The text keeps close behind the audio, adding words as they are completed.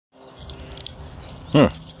Huh.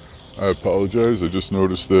 I apologize. I just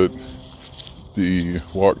noticed that the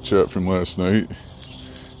walk chat from last night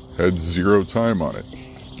had 0 time on it.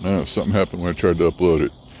 Something happened when I tried to upload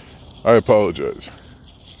it. I apologize.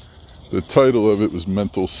 The title of it was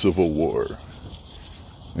Mental Civil War.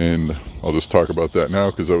 And I'll just talk about that now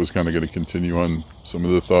because I was kind of going to continue on some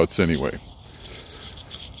of the thoughts anyway.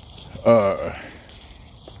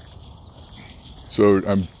 So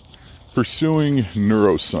I'm pursuing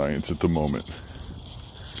neuroscience at the moment.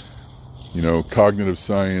 You know, cognitive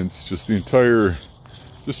science, just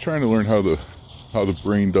trying to learn how the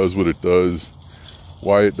brain does what it does,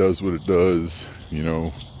 why it does what it does, you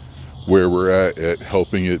know, where we're at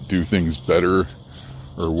helping it do things better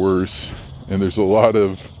or worse. And there's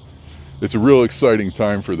it's a real exciting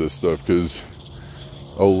time for this stuff because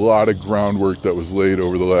a lot of groundwork that was laid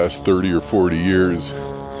over the last 30 or 40 years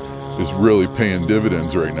is really paying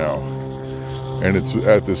dividends right now. And it's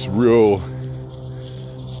at this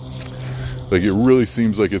it really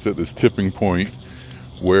seems like it's at this tipping point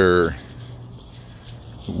where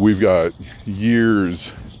we've got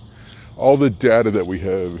years, all the data that we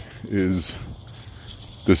have is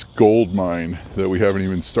this gold mine that we haven't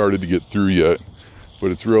even started to get through yet,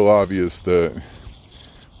 but it's real obvious that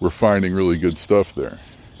we're finding really good stuff there.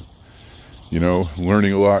 You know,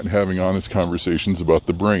 learning a lot and having honest conversations about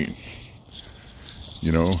the brain.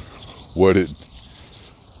 You know, what it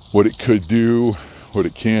could do, what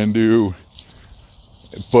it can do,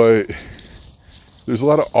 but there's a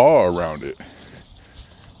lot of awe around it.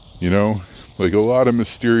 You know, like a lot of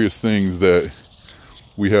mysterious things that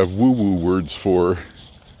we have woo-woo words for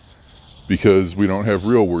because we don't have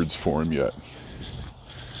real words for them yet.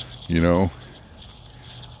 You know,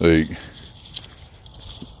 like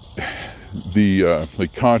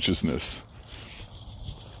like consciousness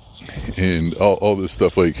and all this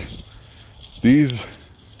stuff, like these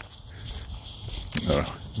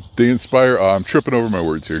they inspire awe. I'm tripping over my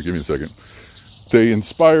words here, give me a second. They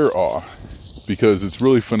inspire awe because it's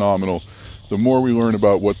really phenomenal. The more we learn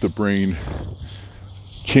about what the brain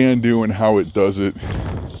can do and how it does it,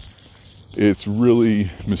 it's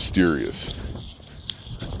really mysterious.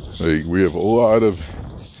 Like, we have a lot of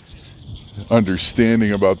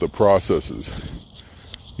understanding about the processes.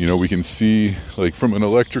 You know, we can see, like, from an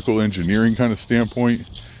electrical engineering kind of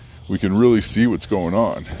standpoint, we can really see what's going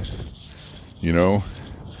on. You know,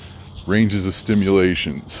 ranges of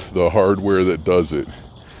stimulations, the hardware that does it.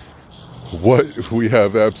 What we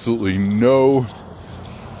have absolutely no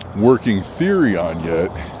working theory on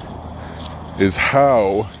yet is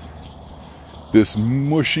how this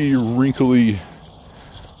mushy, wrinkly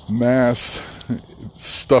mass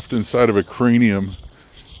stuffed inside of a cranium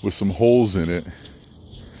with some holes in it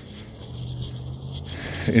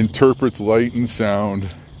interprets light and sound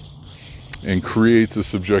and creates a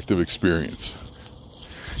subjective experience.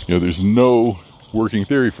 You know, there's no working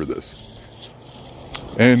theory for this.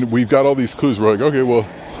 And we've got all these clues. We're like, okay, well,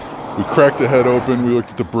 we cracked the head open, we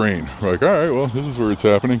looked at the brain. We're like, all right, well, this is where it's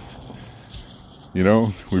happening. You know,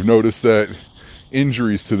 we've noticed that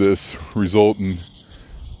injuries to this result in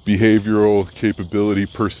behavioral capability,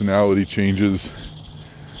 personality changes.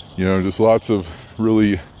 You know, just lots of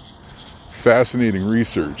really fascinating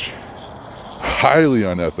research. Highly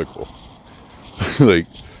unethical. Like,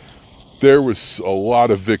 there was a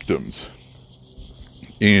lot of victims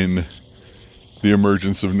in the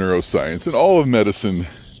emergence of neuroscience, and all of medicine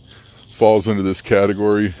falls under this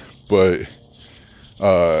category, but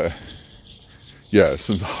just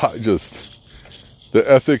the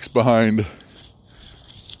ethics behind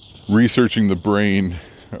researching the brain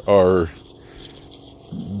are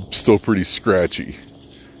still pretty scratchy,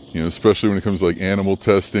 you know, especially when it comes to like animal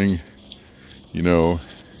testing, you know.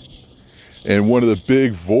 And one of the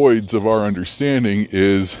big voids of our understanding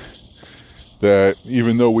is that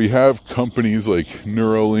even though we have companies like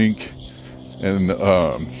Neuralink and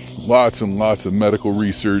lots and lots of medical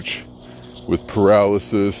research with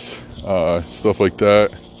paralysis, stuff like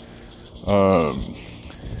that,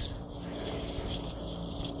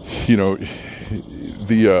 you know,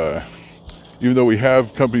 even though we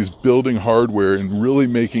have companies building hardware and really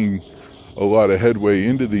making a lot of headway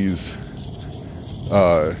into these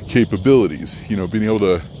capabilities, you know, being able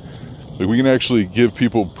to, like, we can actually give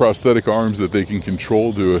people prosthetic arms that they can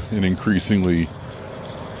control to an increasingly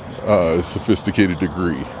sophisticated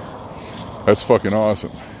degree. That's fucking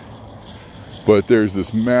awesome. But there's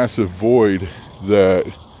this massive void that,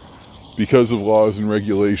 because of laws and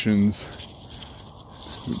regulations,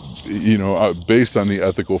 you know, based on the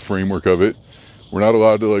ethical framework of it, we're not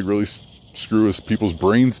allowed to like really screw with people's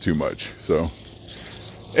brains too much. So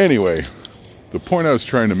anyway, the point I was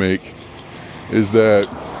trying to make is that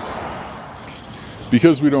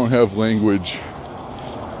because we don't have language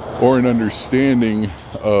or an understanding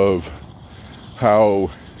of how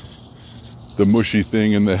the mushy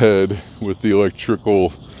thing in the head with the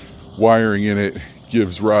electrical wiring in it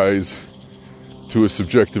gives rise to a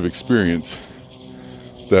subjective experience,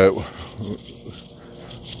 that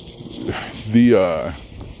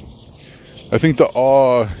I think the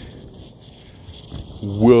awe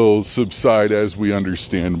will subside as we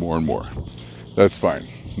understand more and more. That's fine.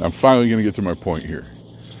 I'm finally going to get to my point here,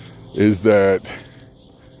 is that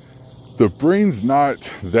the brain's not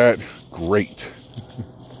that great.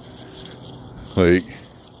 Like,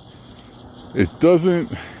 it doesn't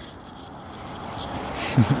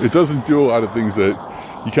do a lot of things that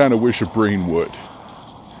you kind of wish a brain would.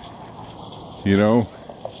 You know?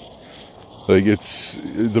 Like,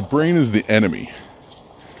 the brain is the enemy.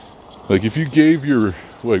 Like, if you gave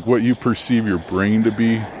what you perceive your brain to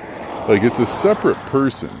be, like, it's a separate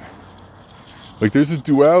person. Like, there's a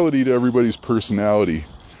duality to everybody's personality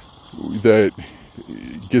that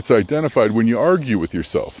gets identified when you argue with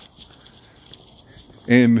yourself.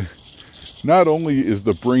 And not only is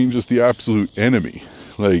the brain just the absolute enemy,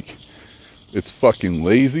 like, it's fucking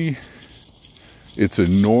lazy, it's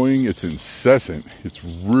annoying, it's incessant, it's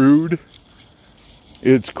rude,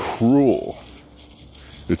 it's cruel,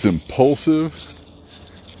 it's impulsive.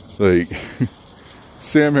 Like,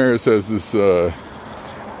 Sam Harris has this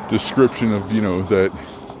description of, that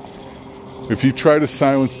if you try to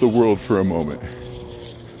silence the world for a moment,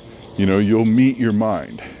 you'll meet your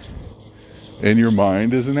mind. And your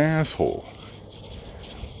mind is an asshole.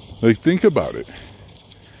 Like, think about it.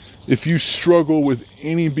 If you struggle with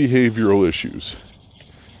any behavioral issues,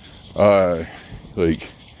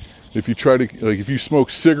 if you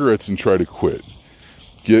smoke cigarettes and try to quit,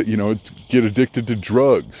 get addicted to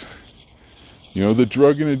drugs. The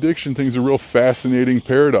drug and addiction thing's a real fascinating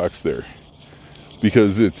paradox there,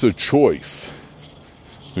 because it's a choice.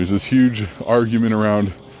 There's this huge argument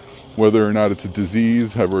around whether or not it's a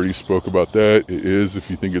disease. I've already spoke about that. It is. If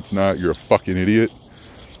you think it's not, you're a fucking idiot.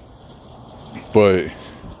 But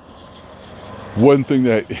one thing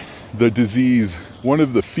that one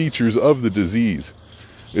of the features of the disease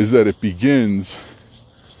is that it begins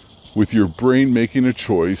with your brain making a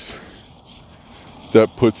choice that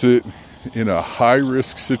puts it in a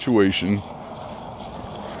high-risk situation,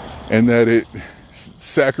 and that it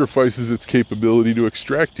sacrifices its capability to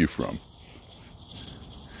extract you from.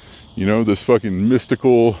 This fucking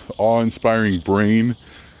mystical, awe-inspiring brain,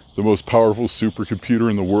 the most powerful supercomputer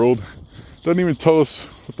in the world, doesn't even tell us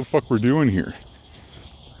what the fuck we're doing here.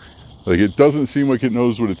 Like, it doesn't seem like it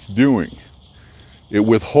knows what it's doing. It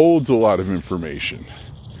withholds a lot of information.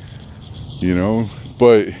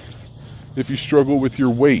 But if you struggle with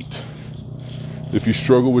your weight, if you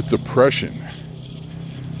struggle with depression,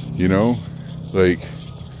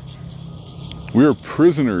 we are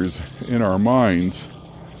prisoners in our minds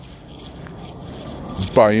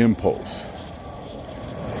by impulse.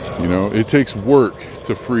 It takes work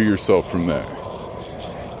to free yourself from that.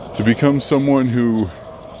 To become someone who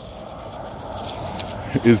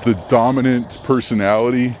is the dominant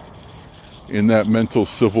personality in that mental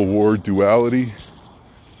civil war duality,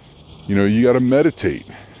 you got to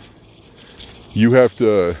meditate. You have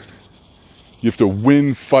to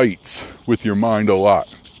win fights with your mind a lot.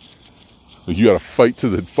 Like, you got to fight to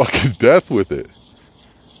the fucking death with it.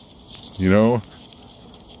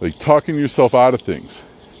 Like, talking yourself out of things.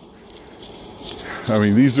 I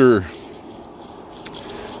mean, these are,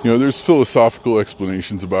 there's philosophical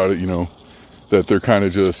explanations about it, that they're kind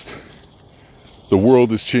of just, the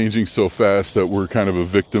world is changing so fast that we're kind of a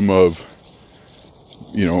victim of,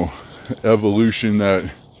 evolution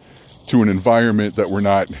to an environment that we're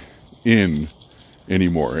not in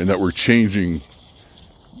anymore, and that we're changing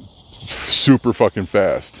super fucking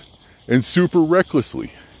fast and super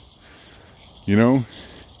recklessly,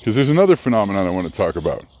 because there's another phenomenon I want to talk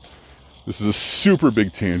about. This is a super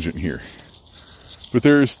big tangent here, but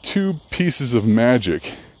there's two pieces of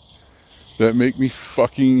magic that make me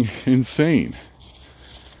fucking insane.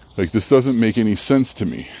 Like, this doesn't make any sense to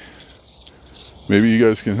me. Maybe you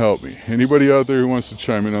guys can help me. Anybody out there who wants to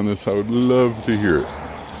chime in on this, I would love to hear it.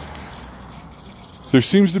 There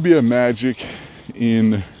seems to be a magic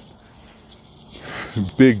in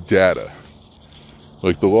big data,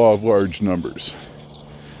 like the law of large numbers.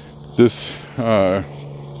 This, God,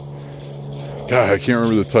 I can't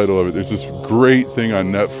remember the title of it. There's this great thing on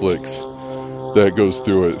Netflix that goes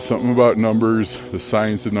through it. Something about numbers, the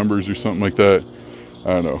science of numbers, or something like that.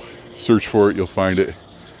 I don't know. Search for it, you'll find it.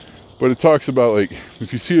 But it talks about, like,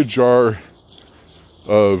 if you see a jar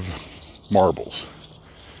of marbles,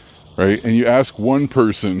 right, and you ask one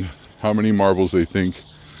person how many marbles they think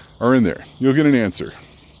are in there. You'll get an answer.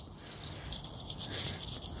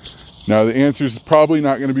 Now, the answer is probably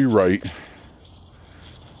not going to be right,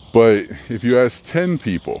 but if you ask 10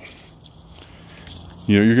 people,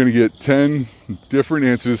 you're going to get 10 different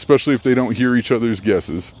answers, especially if they don't hear each other's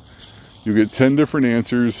guesses. You'll get 10 different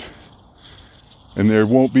answers, and there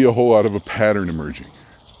won't be a whole lot of a pattern emerging.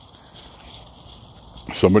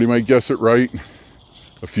 Somebody might guess it right.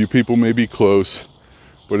 A few people may be close,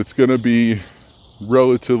 but it's going to be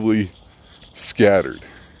relatively scattered.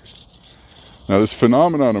 Now, this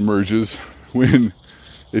phenomenon emerges when,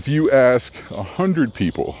 if you ask 100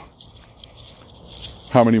 people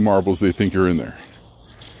how many marbles they think are in there,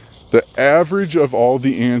 the average of all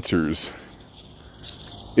the answers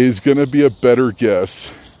is going to be a better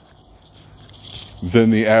guess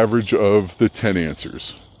than the average of the 10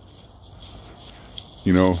 answers.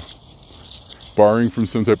 Barring from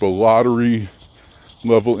some type of lottery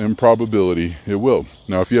level improbability, it will.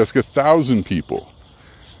 Now, if you ask 1,000 people,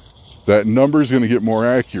 that number is going to get more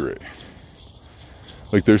accurate.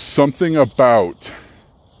 Like, there's something about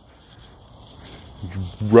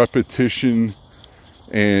repetition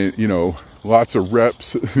and, lots of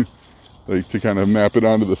reps, like, to kind of map it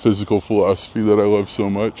onto the physical philosophy that I love so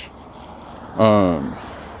much.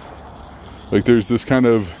 Like, there's this kind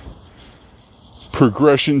of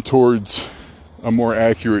progression towards a more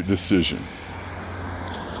accurate decision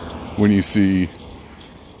when you see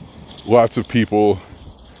lots of people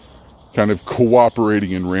kind of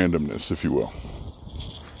cooperating in randomness, if you will.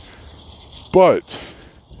 But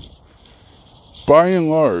by and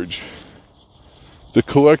large, the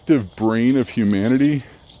collective brain of humanity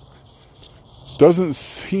doesn't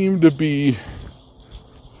seem to be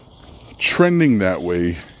trending that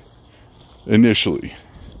way initially.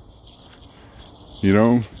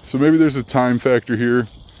 So maybe there's a time factor here.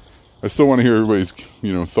 I still want to hear everybody's,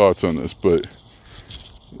 thoughts on this, but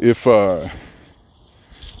if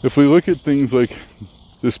we look at things like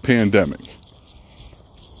this pandemic,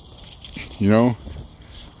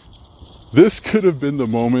 this could have been the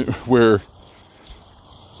moment where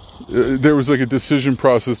there was like a decision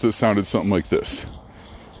process that sounded something like this.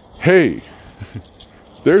 Hey,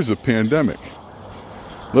 there's a pandemic.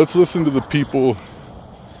 Let's listen to the people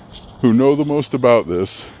who know the most about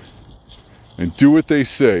this and do what they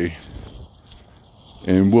say,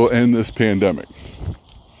 and we'll end this pandemic.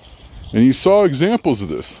 And you saw examples of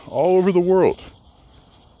this all over the world.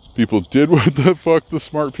 People did what the fuck the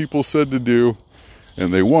smart people said to do,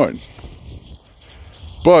 and they won.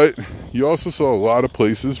 But you also saw a lot of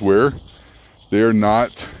places where they are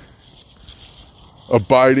not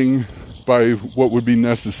abiding by what would be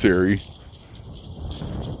necessary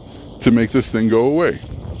to make this thing go away.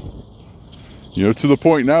 To the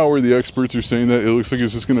point now where the experts are saying that it looks like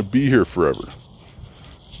it's just going to be here forever.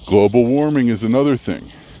 Global warming is another thing.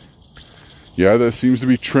 Yeah, that seems to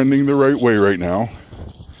be trending the right way right now.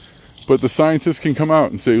 But the scientists can come out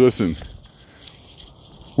and say, listen,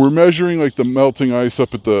 we're measuring like the melting ice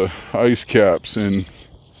up at the ice caps, and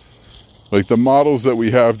like the models that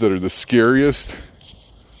we have that are the scariest,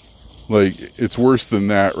 like it's worse than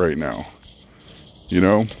that right now.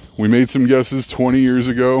 We made some guesses 20 years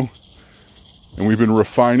ago, and we've been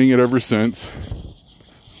refining it ever since.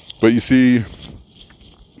 But you see,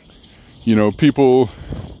 people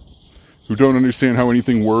who don't understand how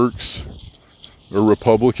anything works, or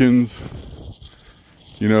Republicans,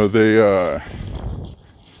 they're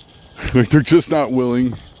just not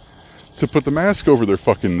willing to put the mask over their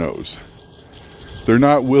fucking nose. They're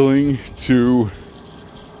not willing to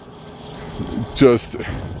just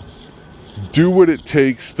do what it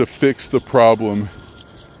takes to fix the problem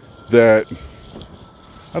that,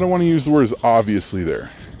 I don't want to use the word as obviously there,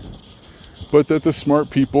 but that the smart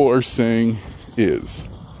people are saying is.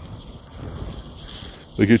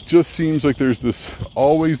 Like, it just seems like there's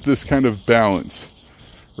always this kind of balance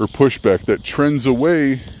or pushback that trends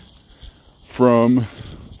away from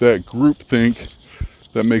that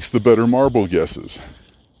groupthink that makes the better marble guesses.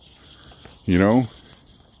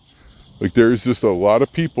 Like, there's just a lot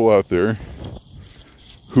of people out there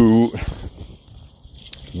who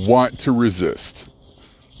want to resist.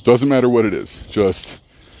 Doesn't matter what it is. Just,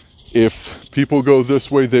 if people go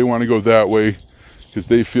this way, they want to go that way, because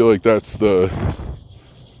they feel like that's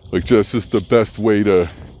just the best way to,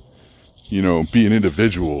 be an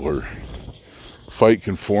individual or fight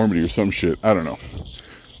conformity or some shit. I don't know.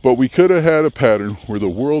 But we could have had a pattern where the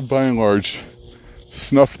world, by and large,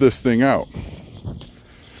 snuffed this thing out.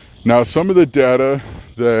 Now, some of the data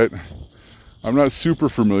that I'm not super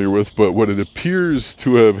familiar with, but what it appears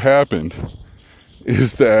to have happened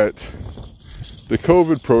is that the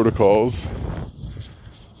COVID protocols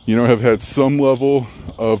have had some level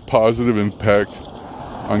of positive impact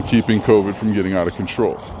on keeping COVID from getting out of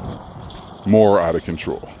control, more out of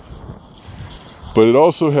control. But it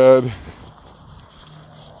also had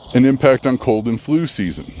an impact on cold and flu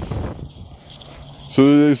season. So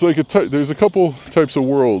there's like there's a couple types of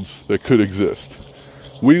worlds that could exist.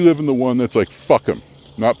 We live in the one that's like, fuck them.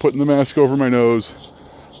 Not putting the mask over my nose.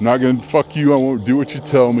 Not gonna, fuck you, I won't do what you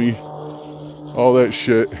tell me. All that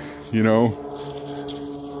shit,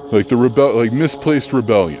 Like like misplaced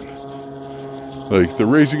rebellion. Like the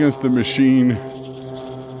Rage Against the Machine,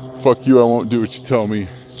 fuck you, I won't do what you tell me.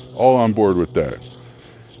 All on board with that.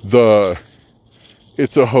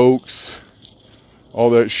 It's a hoax, all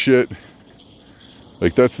that shit.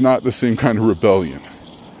 Like that's not the same kind of rebellion.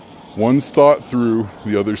 One's thought through,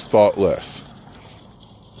 the other's thought less.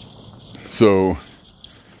 So,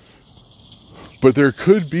 but there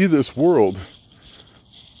could be this world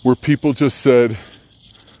where people just said,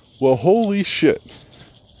 well, holy shit.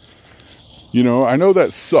 I know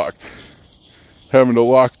that sucked, having to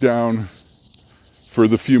lock down for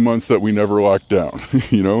the few months that we never locked down,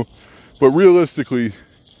 But realistically,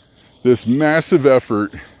 this massive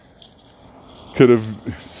effort could have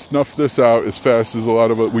snuffed this out as fast as a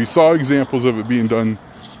lot of it. We saw examples of it being done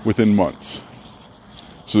within months.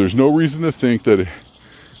 So there's no reason to think that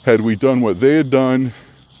had we done what they had done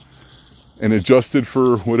and adjusted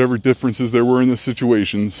for whatever differences there were in the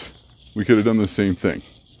situations, we could have done the same thing.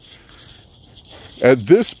 At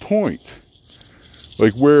this point,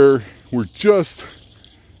 like where we're just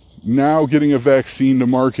now getting a vaccine to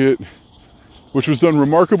market, which was done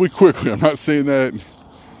remarkably quickly. I'm not saying that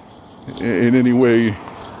in any way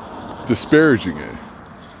disparaging it.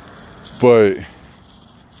 But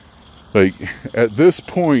like at this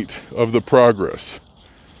point of the progress,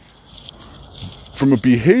 from a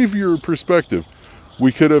behavior perspective,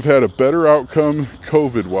 we could have had a better outcome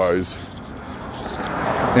COVID-wise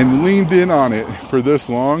and leaned in on it for this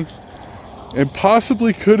long and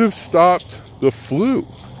possibly could have stopped the flu.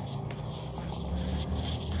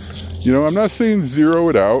 I'm not saying zero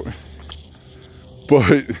it out,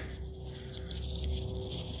 but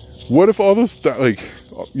what if all this,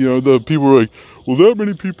 the people were like, well, that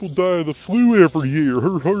many people die of the flu every year,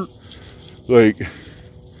 like,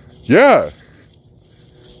 yeah,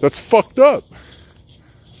 that's fucked up.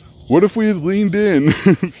 What if we had leaned in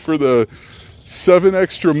for the 7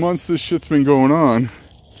 extra months this shit's been going on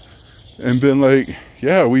and been like,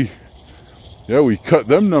 we cut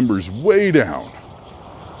them numbers way down.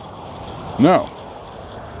 Nope.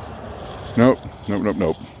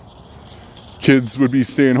 Kids would be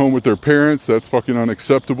staying home with their parents. That's fucking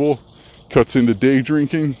unacceptable. Cuts into day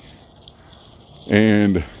drinking.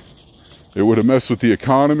 And it would have messed with the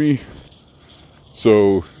economy.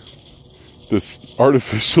 So this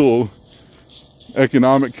artificial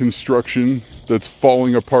economic construction that's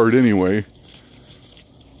falling apart anyway,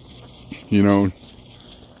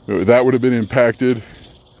 that would have been impacted.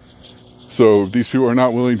 So these people are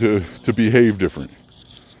not willing to behave different.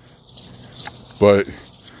 But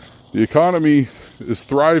the economy is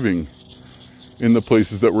thriving in the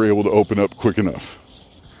places that we're able to open up quick enough.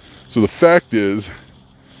 So the fact is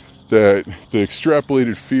that the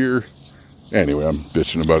extrapolated fear, anyway, I'm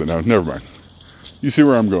bitching about it now, never mind. You see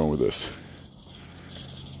where I'm going with this.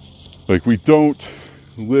 Like, we don't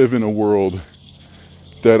live in a world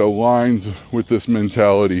that aligns with this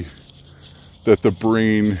mentality that the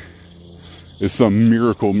brain is some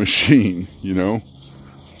miracle machine,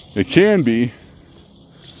 It can be,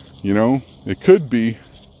 it could be,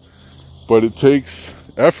 but it takes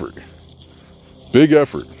effort, big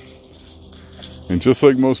effort. And just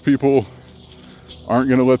like most people aren't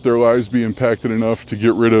going to let their lives be impacted enough to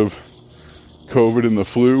get rid of COVID and the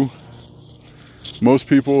flu, most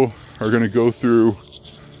people are going to go through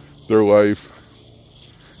their life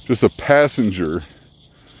just a passenger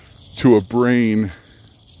to a brain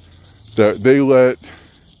that they let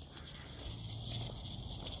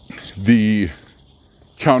the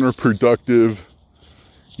counterproductive,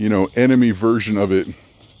 enemy version of it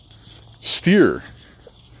steer.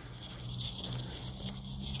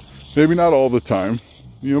 Maybe not all the time,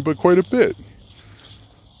 but quite a bit.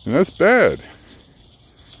 And that's bad.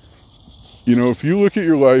 If you look at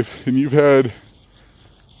your life and you've had,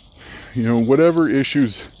 whatever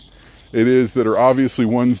issues it is that are obviously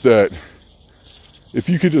ones that, if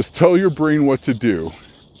you could just tell your brain what to do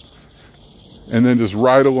and then just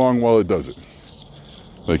ride along while it does it.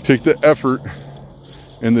 Like, take the effort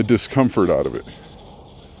and the discomfort out of it.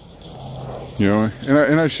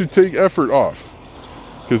 And I should take effort off.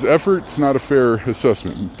 Because effort's not a fair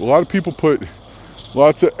assessment. A lot of people put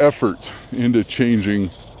lots of effort into changing,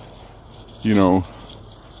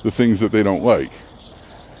 the things that they don't like.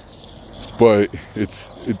 But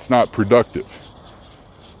it's not productive.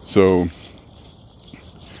 So,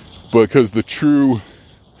 because the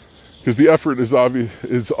effort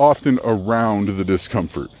is often around the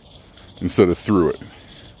discomfort instead of through it.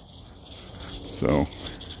 So,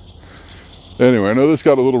 anyway, I know this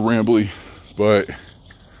got a little rambly, but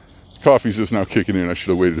coffee's just now kicking in. I should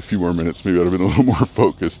have waited a few more minutes. Maybe I'd have been a little more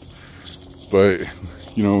focused. But,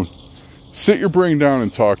 sit your brain down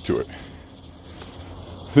and talk to it.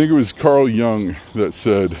 I think it was Carl Jung that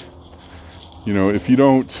said, if you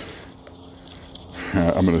don't,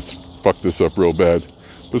 I'm going to fuck this up real bad,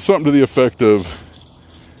 but something to the effect of,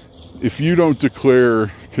 if you don't declare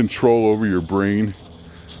control over your brain,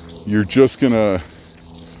 you're just going to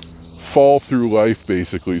fall through life,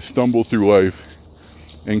 basically, stumble through life,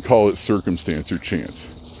 and call it circumstance or chance.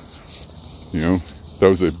 That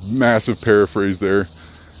was a massive paraphrase there.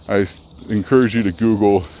 I encourage you to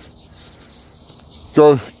Google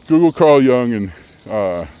Carl Jung, and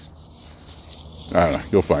I don't know,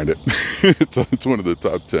 you'll find it. It's one of the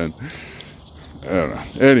top 10. I don't know.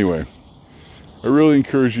 Anyway, I really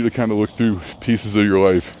encourage you to kind of look through pieces of your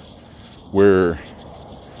life where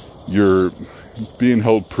you're being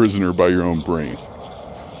held prisoner by your own brain.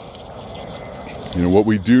 What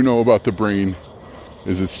we do know about the brain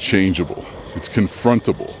is it's changeable. It's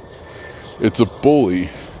confrontable. It's a bully,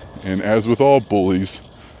 and as with all bullies,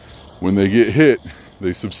 when they get hit,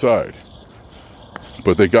 they subside.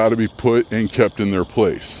 But they got to be put and kept in their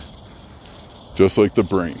place. Just like the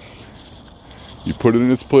brain. You put it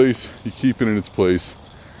in its place, you keep it in its place.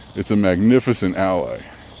 It's a magnificent ally.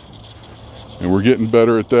 And we're getting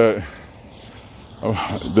better at that.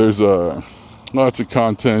 There's lots of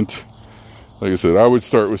content. Like I said, I would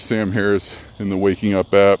start with Sam Harris in the Waking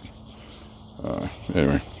Up app.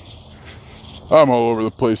 Anyway, I'm all over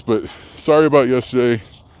the place, but sorry about yesterday.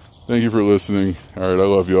 Thank you for listening. All right, I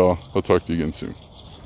love y'all. I'll talk to you again soon.